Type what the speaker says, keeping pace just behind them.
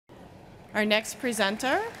Our next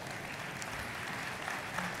presenter,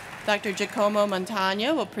 Dr. Giacomo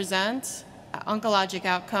Montagna, will present oncologic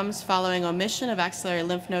outcomes following omission of axillary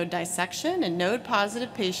lymph node dissection in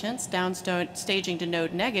node-positive patients downstaging to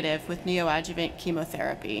node-negative with neoadjuvant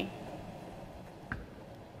chemotherapy.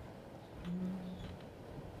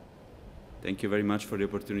 Thank you very much for the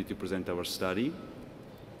opportunity to present our study.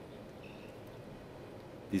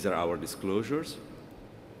 These are our disclosures.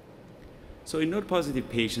 So in node-positive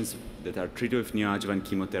patients that are treated with neoadjuvant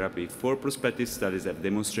chemotherapy, 4 prospective studies have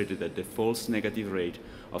demonstrated that the false negative rate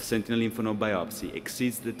of sentinel lymph node biopsy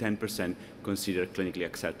exceeds the 10% considered clinically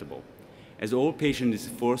acceptable. As all patients in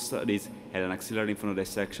these 4 studies had an axillary lymph node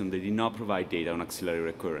dissection, they did not provide data on axillary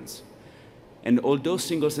recurrence. And although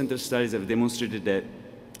single-center studies have demonstrated that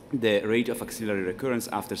the rate of axillary recurrence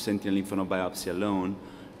after sentinel lymph node biopsy alone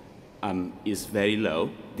is very low,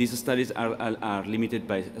 these studies are limited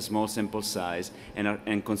by a small sample size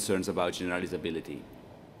and concerns about generalizability.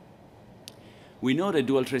 We know that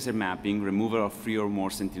dual tracer mapping, removal of 3 or more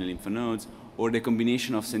sentinel lymph nodes, or the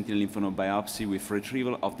combination of sentinel lymph node biopsy with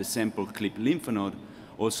retrieval of the sample clip lymph node,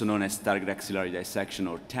 also known as target axillary dissection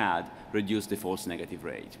or TAD, reduce the false negative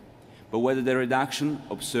rate. But whether the reduction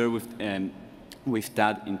observed with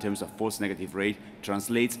TAD in terms of false negative rate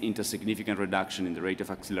translates into a significant reduction in the rate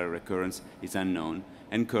of axillary recurrence is unknown,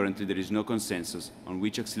 and currently there is no consensus on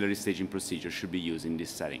which axillary staging procedure should be used in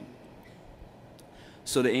this setting.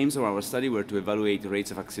 So the aims of our study were to evaluate the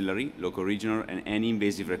rates of axillary, locoregional, and any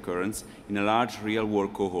invasive recurrence in a large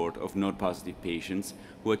real-world cohort of node-positive patients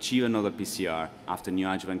who achieve another PCR after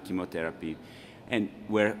neoadjuvant chemotherapy and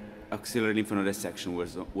where axillary lymph node dissection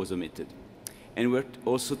was omitted. And we're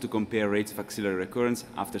also to compare rates of axillary recurrence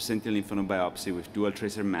after sentinel lymph node biopsy with dual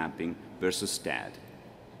tracer mapping versus TAD.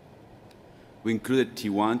 We included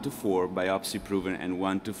T1 to 4 biopsy-proven and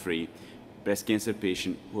 1 to 3 breast cancer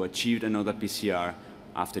patients who achieved another PCR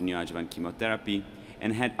after neoadjuvant chemotherapy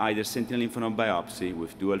and had either sentinel lymph node biopsy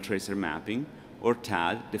with dual tracer mapping or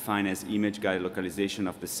TAD, defined as image-guided localization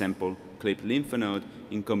of the sample clip lymph node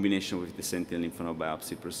in combination with the sentinel lymph node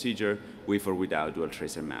biopsy procedure with or without dual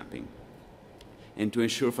tracer mapping. And to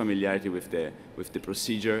ensure familiarity with the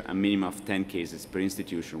procedure, a minimum of 10 cases per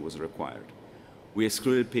institution was required. We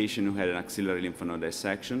excluded patients who had an axillary lymph node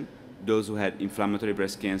dissection, those who had inflammatory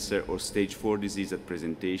breast cancer or stage 4 disease at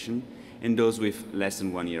presentation, and those with less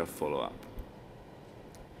than 1 year of follow-up.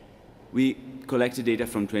 We collected data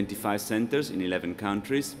from 25 centers in 11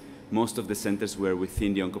 countries. Most of the centers were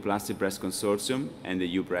within the Oncoplastic Breast Consortium and the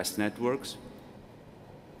U-Breast networks.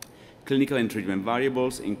 Clinical and treatment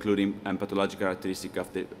variables, including pathologic characteristics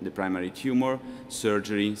of the primary tumor,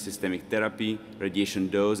 surgery, systemic therapy, radiation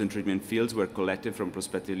dose, and treatment fields were collected from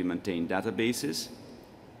prospectively maintained databases.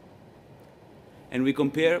 And we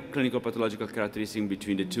compare clinical pathological characteristics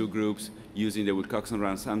between the 2 groups using the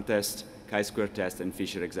Wilcoxon-Round sum test, chi-square test, and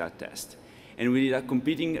Fisher-Exact test. And we did a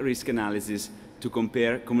competing risk analysis to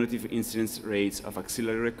compare cumulative incidence rates of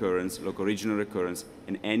axillary recurrence, locoregional recurrence,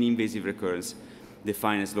 and any invasive recurrence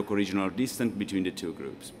defined as locoregional distant between the 2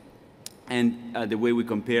 groups. And the way we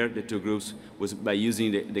compared the 2 groups was by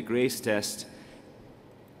using the Grace test.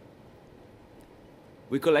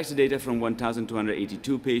 We collected data from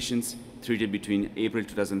 1,282 patients treated between April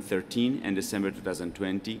 2013 and December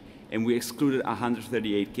 2020, and we excluded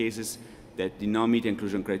 138 cases that did not meet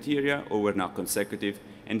inclusion criteria or were not consecutive.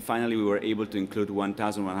 And finally, we were able to include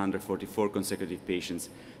 1,144 consecutive patients.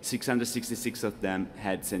 666 of them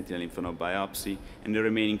had sentinel lymph node biopsy, and the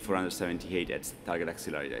remaining 478 had target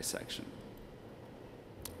axillary dissection.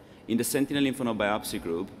 In the sentinel lymph node biopsy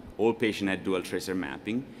group, all patients had dual tracer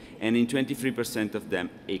mapping, and in 23% of them,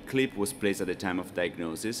 a clip was placed at the time of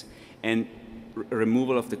diagnosis, and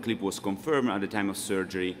removal of the clip was confirmed at the time of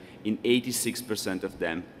surgery in 86% of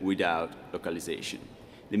them without localization.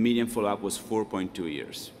 The median follow-up was 4.2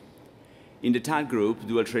 years. In the TAD group,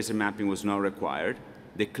 dual tracer mapping was not required.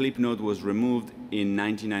 The clip node was removed in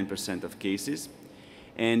 99% of cases,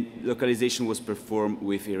 and localization was performed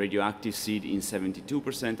with a radioactive seed in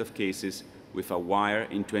 72% of cases, with a wire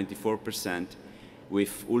in 24%,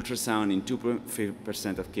 with ultrasound in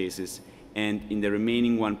 2% of cases, and in the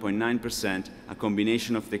remaining 1.9%, a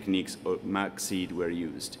combination of techniques or MAC seed were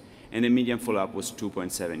used. And the median follow-up was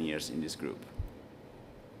 2.7 years in this group.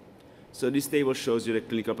 So this table shows you the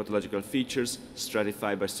clinical pathological features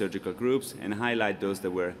stratified by surgical groups and highlight those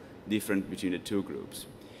that were different between the 2 groups.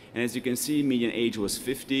 And as you can see, median age was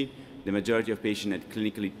 50. The majority of patients had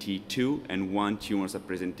clinically T2 and 1 tumors at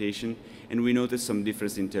presentation, and we noticed some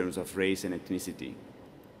difference in terms of race and ethnicity.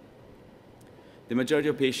 The majority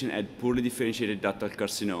of patients had poorly differentiated ductal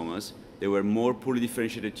carcinomas, there were more poorly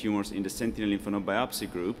differentiated tumors in the sentinel lymph node biopsy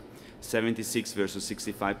group, 76 versus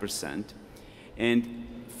 65%, and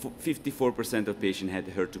 54% of patients had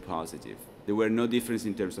HER2 positive. There were no difference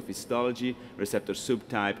in terms of histology, receptor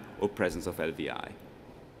subtype, or presence of LVI.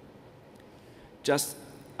 Just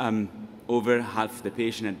over half the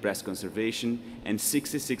patient had breast conservation, and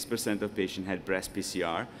 66% of patients had breast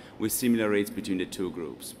PCR, with similar rates between the two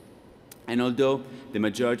groups. And although the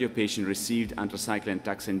majority of patients received anthracycline and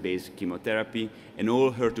taxane-based chemotherapy, and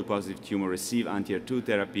all HER2-positive tumors received anti-HER2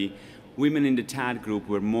 therapy, women in the TAD group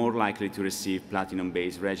were more likely to receive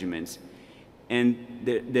platinum-based regimens. And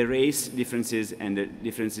the race differences and the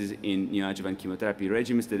differences in neoadjuvant chemotherapy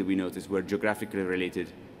regimens that we noticed were geographically related.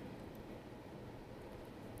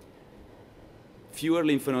 Fewer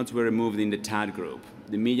lymph nodes were removed in the TAD group.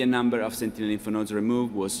 The median number of sentinel lymph nodes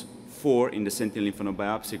removed was 4 in the sentinel lymph node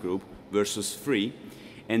biopsy group versus 3,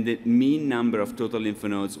 and the mean number of total lymph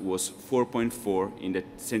nodes was 4.4 in the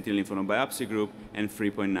sentinel lymph node biopsy group and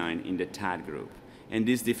 3.9 in the TAD group. And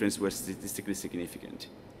this difference was statistically significant.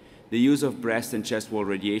 The use of breast and chest wall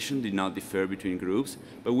radiation did not differ between groups,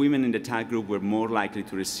 but women in the TAD group were more likely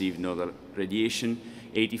to receive nodal radiation,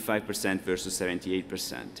 85% versus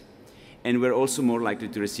 78%. And were also more likely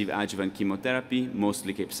to receive adjuvant chemotherapy,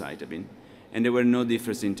 mostly capecitabine. And there were no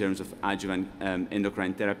differences in terms of adjuvant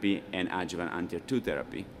endocrine therapy and adjuvant anti-HER2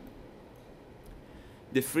 therapy.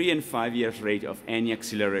 The 3- and 5-year rate of any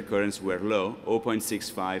axillary recurrence were low,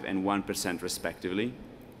 0.65 and 1% respectively.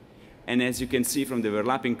 And as you can see from the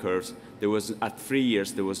overlapping curves, at 3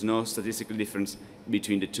 years, there was no statistical difference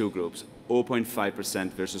between the two groups,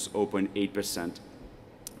 0.5% versus 0.8%,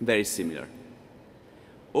 very similar.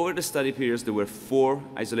 Over the study periods, there were 4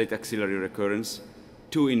 isolated axillary recurrences,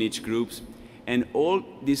 2 in each group, and all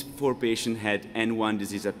these 4 patients had N1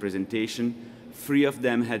 disease at presentation. 3 of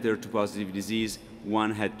them had HER2-positive disease,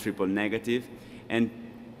 1 had triple negative, and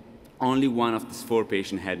only 1 of these 4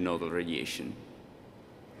 patients had nodal radiation.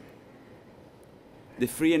 The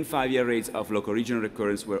 3- and 5-year rates of locoregional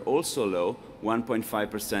recurrence were also low,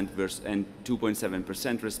 1.5% and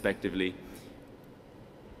 2.7% respectively.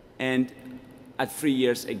 And at 3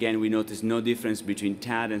 years, again, we noticed no difference between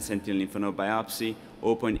TAD and sentinel lymph node biopsy,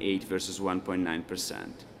 0.8 versus 1.9%.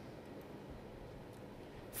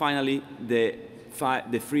 Finally, the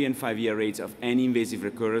 3- and 5-year rates of any invasive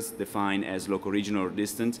recurrence defined as locoregional or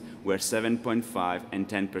distant were 7.5 and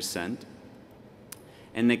 10%.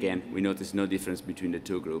 And again, we noticed no difference between the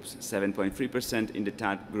two groups, 7.3% in the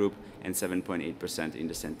TAD group and 7.8% in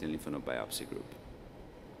the sentinel lymph node biopsy group.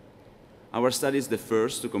 Our study is the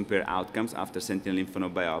first to compare outcomes after sentinel lymph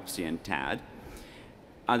node biopsy and TAD.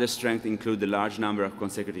 Other strengths include the large number of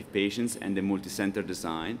consecutive patients and the multi-center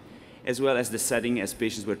design, as well as the setting, as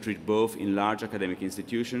patients were treated both in large academic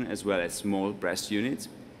institutions as well as small breast units.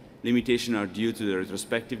 Limitations are due to the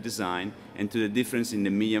retrospective design and to the difference in the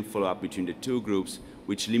median follow-up between the two groups,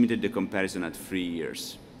 which limited the comparison at 3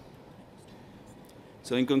 years.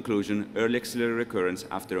 So in conclusion, early axillary recurrence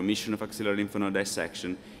after omission of axillary lymph node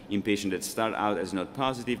dissection in patients that start out as node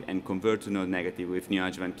positive and convert to node negative with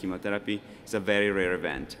neoadjuvant chemotherapy is a very rare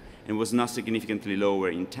event and was not significantly lower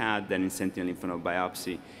in TAD than in sentinel lymph node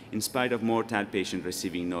biopsy, in spite of more TAD patients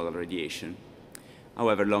receiving nodal radiation.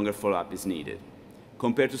 However, longer follow-up is needed.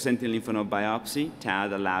 Compared to sentinel lymph node biopsy,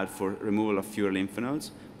 TAD allowed for removal of fewer lymph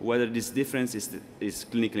nodes. Whether this difference is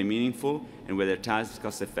clinically meaningful and whether TAD is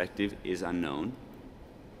cost-effective is unknown.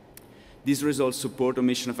 These results support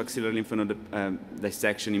omission of axillary lymph node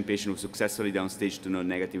dissection in patients who successfully downstage to node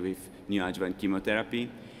negative with neoadjuvant chemotherapy.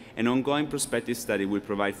 An ongoing prospective study will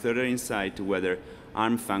provide further insight to whether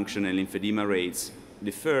arm function and lymphedema rates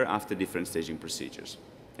differ after different staging procedures.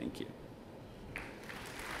 Thank you.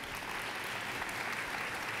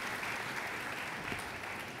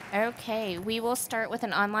 Okay, we will start with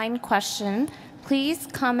an online question. Please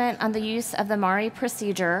comment on the use of the Mari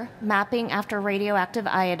procedure, mapping after radioactive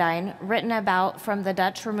iodine, written about from the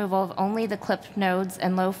Dutch removal of only the clipped nodes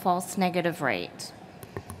and low false negative rate.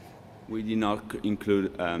 We did not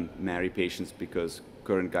include Mari patients because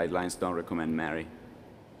current guidelines don't recommend Mari.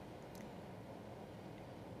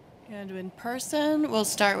 And in person, we'll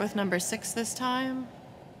start with number 6 this time.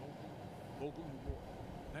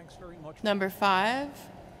 Thanks very much. Number 5.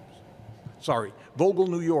 Sorry, Vogel,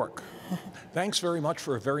 New York. Thanks very much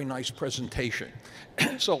for a very nice presentation.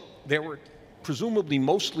 So there were presumably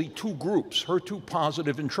mostly 2 groups, HER2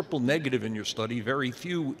 positive and triple negative in your study. Very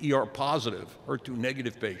few ER positive, HER2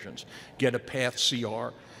 negative patients get a path CR.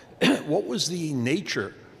 What was the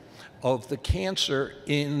nature of the cancer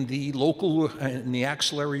in the local and the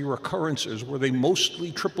axillary recurrences? Were they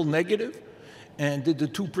mostly triple negative? And did the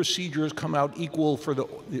two procedures come out equal for the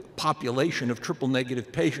population of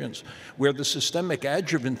triple-negative patients, where the systemic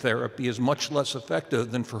adjuvant therapy is much less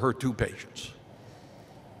effective than for HER2 patients?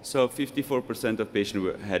 So 54% of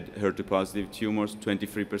patients had HER2-positive tumors,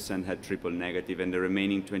 23% had triple-negative, and the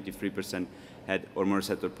remaining 23% had hormone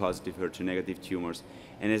receptor-positive HER2-negative tumors.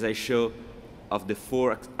 And as I show, of the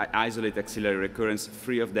 4 isolated axillary recurrence,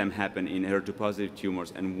 3 of them happen in HER2-positive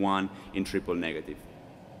tumors and 1 in triple-negative.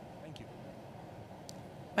 Thank you.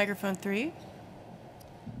 Microphone 3.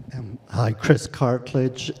 Hi, Chris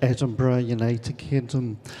Cartledge, Edinburgh, United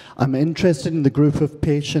Kingdom. I'm interested in the group of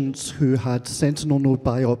patients who had sentinel node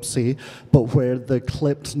biopsy, but where the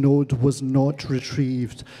clipped node was not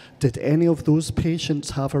retrieved. Did any of those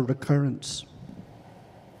patients have a recurrence?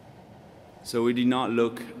 So we did not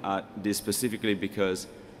look at this specifically because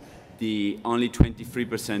the only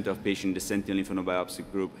 23% of patients in the sentinel lymph node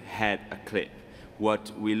biopsy group had a clip.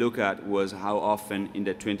 What we look at was how often in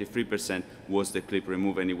the 23% was the clip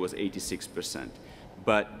removed, and it was 86%.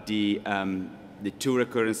 But the 2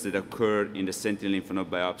 recurrences that occurred in the sentinel lymph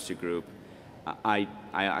node biopsy group, I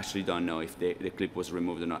actually don't know if the clip was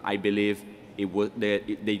removed or not. I believe they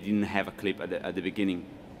didn't have a clip at the beginning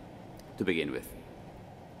to begin with.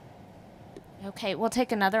 Okay, we'll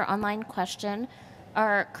take another online question.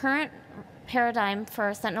 Our current paradigm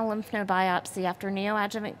for sentinel lymph node biopsy after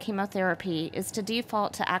neoadjuvant chemotherapy is to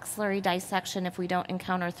default to axillary dissection if we don't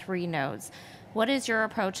encounter 3 nodes. What is your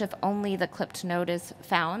approach if only the clipped node is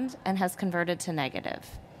found and has converted to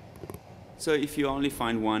negative? So if you only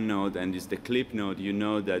find 1 node and it's the clip node, you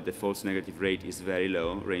know that the false negative rate is very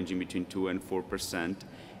low, ranging between 2 and 4%.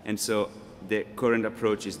 And so the current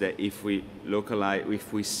approach is that if we localize,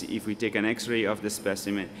 if we take an X-ray of the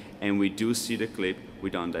specimen and we do see the clip, we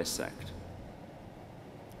don't dissect.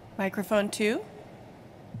 Microphone 2.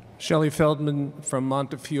 Shelley Feldman from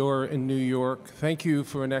Montefiore in New York. Thank you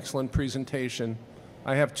for an excellent presentation.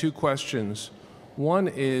 I have 2 questions. One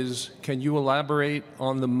is, can you elaborate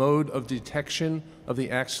on the mode of detection of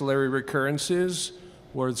the axillary recurrences?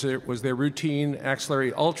 Was there routine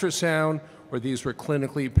axillary ultrasound, or these were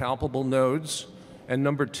clinically palpable nodes? And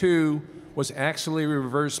number 2, was axillary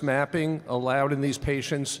reverse mapping allowed in these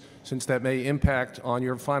patients, since that may impact on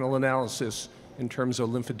your final analysis in terms of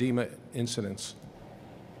lymphedema incidence?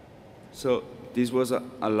 So this was a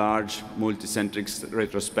large multicentric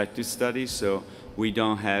retrospective study, so we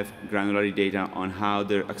don't have granular data on how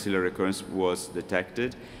the axillary recurrence was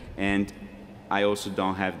detected, and I also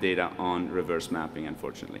don't have data on reverse mapping,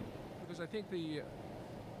 unfortunately. Because I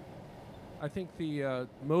think the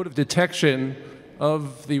mode of detection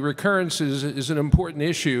of the recurrences is an important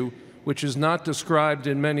issue which is not described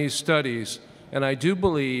in many studies, and I do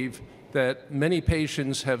believe that many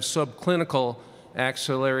patients have subclinical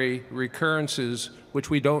axillary recurrences which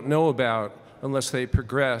we don't know about unless they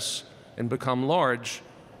progress and become large,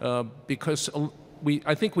 because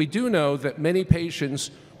I think we do know that many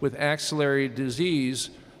patients with axillary disease,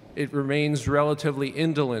 it remains relatively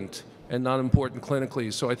indolent and not important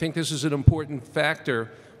clinically. So I think this is an important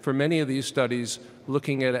factor for many of these studies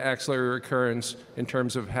looking at axillary recurrence in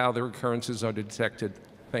terms of how the recurrences are detected.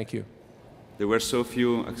 Thank you. There were so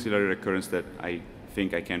few axillary recurrences that I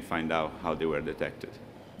think I can find out how they were detected.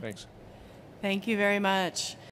 Thanks. Thank you very much.